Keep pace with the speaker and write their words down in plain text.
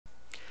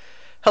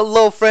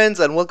Hello friends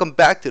and welcome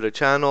back to the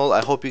channel.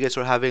 I hope you guys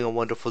are having a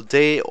wonderful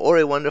day or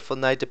a wonderful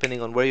night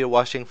depending on where you're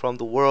watching from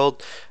the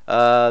world.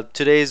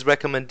 Today's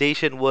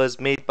recommendation was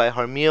made by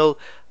Harmil.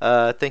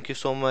 Thank you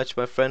so much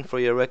my friend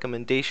for your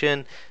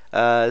recommendation.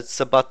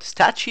 It's about the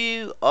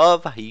Statue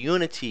of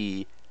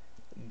Unity.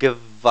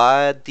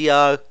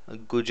 Gavadia,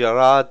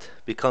 Gujarat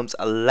becomes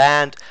a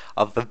land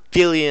of a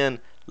billion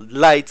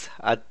lights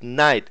at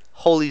night.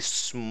 Holy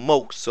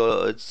smoke.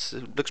 So it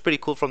looks pretty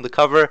cool from the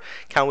cover.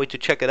 Can't wait to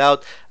check it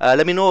out.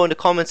 Let me know in the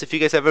comments if you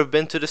guys have ever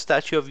been to the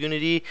Statue of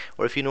Unity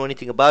or if you know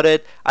anything about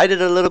it. I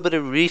did a little bit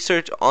of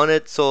research on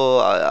it, so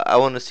I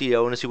want to see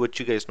what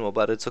you guys know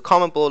about it. So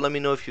comment below, let me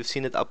know if you've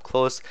seen it up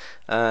close,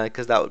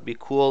 because that would be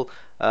cool.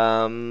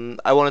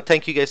 I want to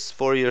thank you guys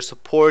for your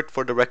support,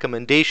 for the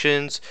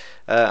recommendations,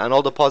 and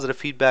all the positive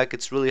feedback.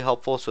 It's really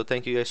helpful, so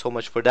thank you guys so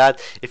much for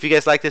that. If you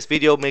guys like this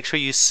video, make sure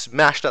you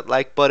smash that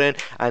like button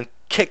and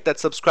kick that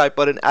subscribe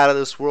button out of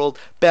this world.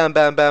 Bam,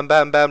 bam, bam,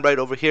 bam, bam, right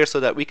over here,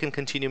 so that we can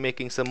continue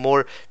making some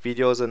more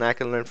videos and I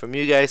can learn from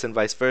you guys and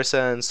vice versa,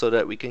 and so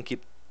that we can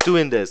keep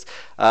doing this.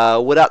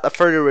 Without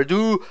further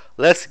ado,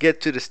 let's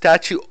get to the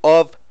Statue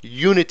of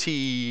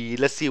Unity.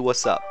 Let's see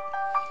what's up.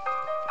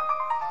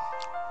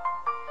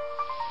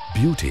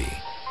 Beauty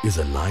is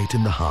a light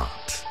in the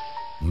heart.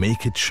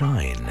 Make it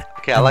shine.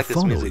 Okay, I like this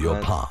follow music, your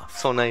man. path.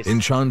 So nice.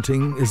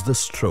 Enchanting is the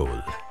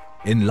stroll.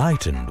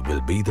 Enlightened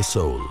will be the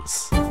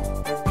souls.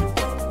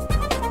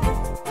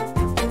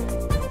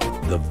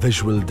 The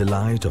visual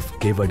delight of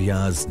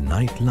Kevadiya's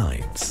night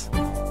lights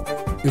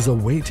is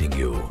awaiting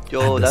you at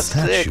the that's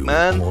Statue sick,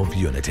 man. of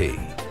Unity,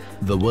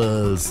 the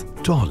world's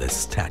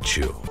tallest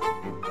statue.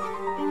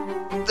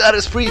 That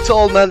is pretty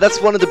tall, man. That's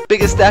one of the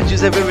biggest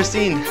statues I've ever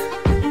seen.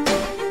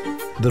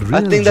 The real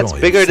I think that's joy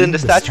of bigger than seeing the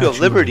Statue of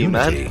Liberty,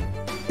 Unity man,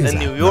 is in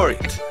at New York.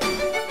 night,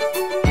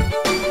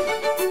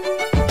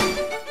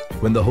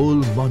 when the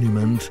whole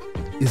monument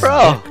is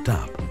decked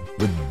up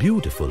with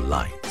beautiful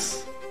lights.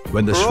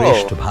 When the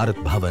Shrestha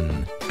Bharat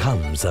Bhavan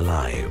comes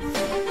alive.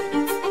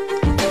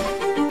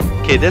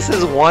 Okay, this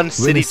is one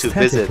city When to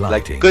aesthetic visit,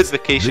 like lightings good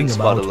vacation bring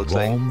spot it about looks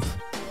like. warmth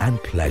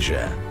and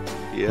pleasure.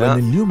 Yeah, When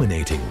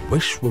illuminating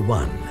Vishwa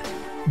One,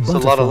 it's a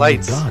lot of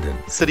lights. Garden,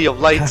 City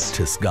of lights.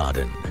 Cactus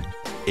Garden,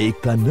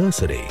 Ekta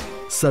Nursery,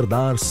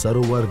 Sardar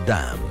Sarovar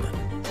Dam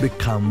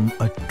become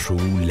a true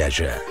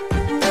leisure.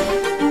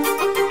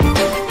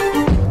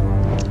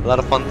 A lot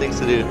of fun things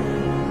to do.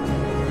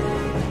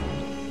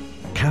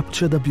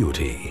 Capture the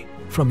beauty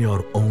from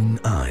your own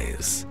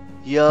eyes.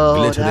 Yo,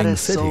 Glittering that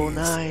is cities so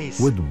nice.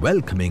 with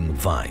welcoming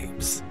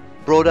vibes.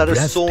 Bro, that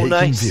is so Breathtaking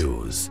nice.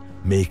 views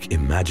make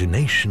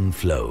imagination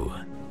flow,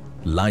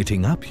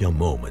 lighting up your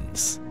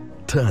moments,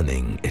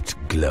 turning it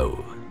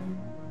glow.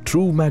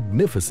 True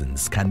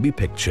magnificence can be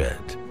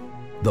pictured,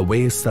 the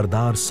way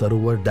Sardar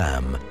Sarovar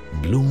Dam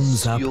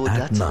blooms up Yo, at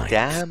that's night. a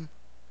dam?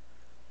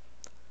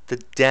 The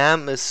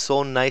dam is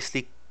so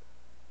nicely,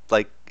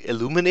 like,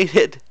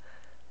 illuminated.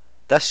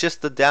 That's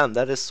just the dam.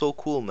 That is so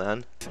cool,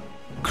 man.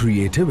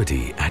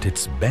 Creativity at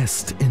its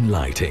best in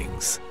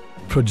lightings.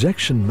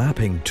 Projection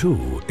mapping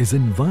too is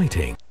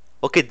inviting.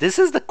 Okay, this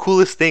is the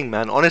coolest thing,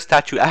 man, on a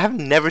statue. I have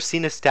never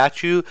seen a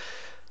statue,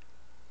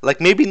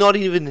 like maybe not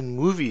even in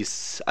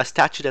movies, a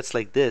statue that's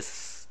like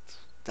this.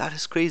 That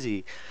is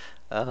crazy.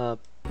 To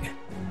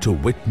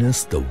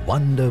witness the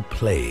wonder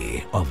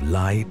play of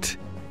light,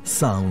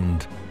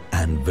 sound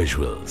and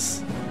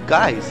visuals.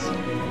 Guys,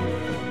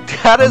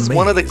 that is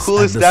one of the Amaze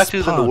coolest at the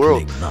statues in the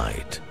world. sparkling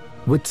night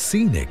with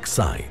scenic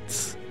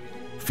sights.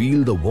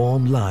 Feel the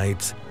warm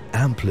lights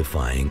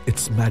amplifying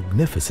its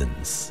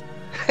magnificence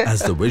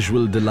as the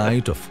visual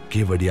delight of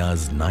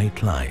Kevadiya's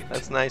night light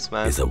That's nice,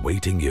 man. is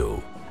awaiting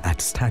you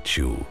at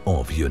Statue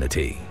of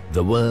Unity,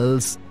 the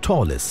world's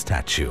tallest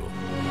statue.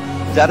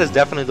 That is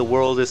definitely the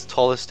world's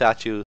tallest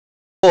statue.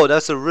 Oh,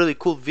 that's a really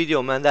cool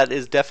video, man. That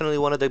is definitely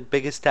one of the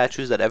biggest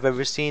statues that I've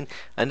ever seen,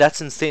 and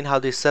that's insane how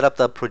they set up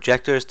the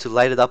projectors to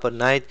light it up at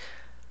night.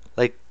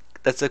 Like,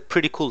 that's a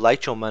pretty cool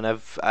light show, man.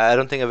 I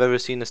don't think I've ever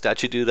seen a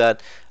statue do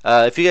that.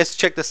 If you guys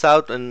check this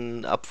out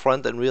and up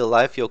front in real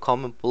life, you'll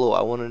comment below.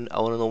 I wanna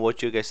know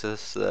what your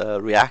guys'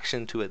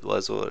 reaction to it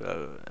was,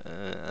 or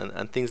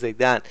and things like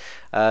that.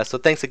 So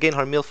thanks again,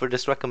 Harmil, for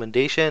this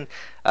recommendation.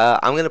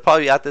 I'm gonna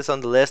probably add this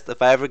on the list.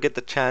 If I ever get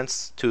the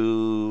chance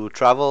to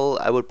travel,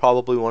 I would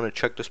probably want to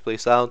check this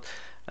place out.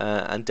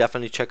 And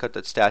definitely check out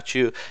that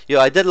statue.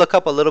 I did look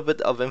up a little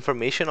bit of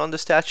information on the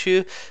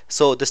statue.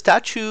 So the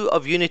Statue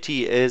of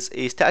Unity is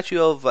a statue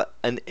of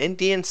an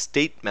Indian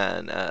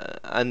statesman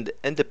and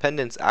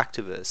independence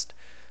activist.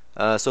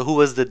 So who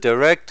was the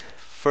direct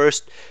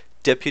first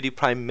deputy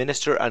prime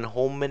minister and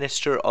home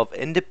minister of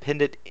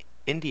independent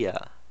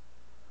India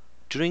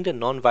during the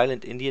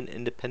non-violent Indian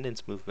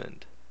independence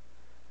movement.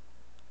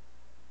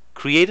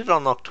 Created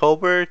on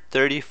October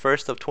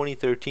 31st of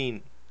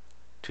 2013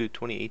 to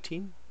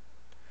 2018.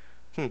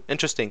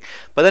 Interesting.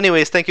 But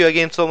anyways, thank you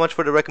again so much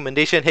for the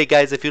recommendation. Hey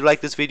guys, if you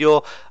liked this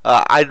video,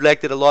 I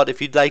liked it a lot.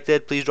 If you liked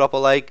it, please drop a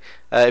like.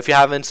 If you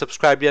haven't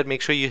subscribed yet,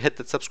 make sure you hit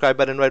that subscribe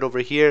button right over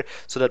here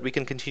so that we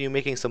can continue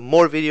making some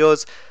more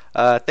videos.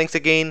 Thanks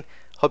again.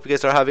 Hope you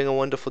guys are having a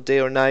wonderful day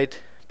or night.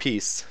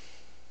 Peace.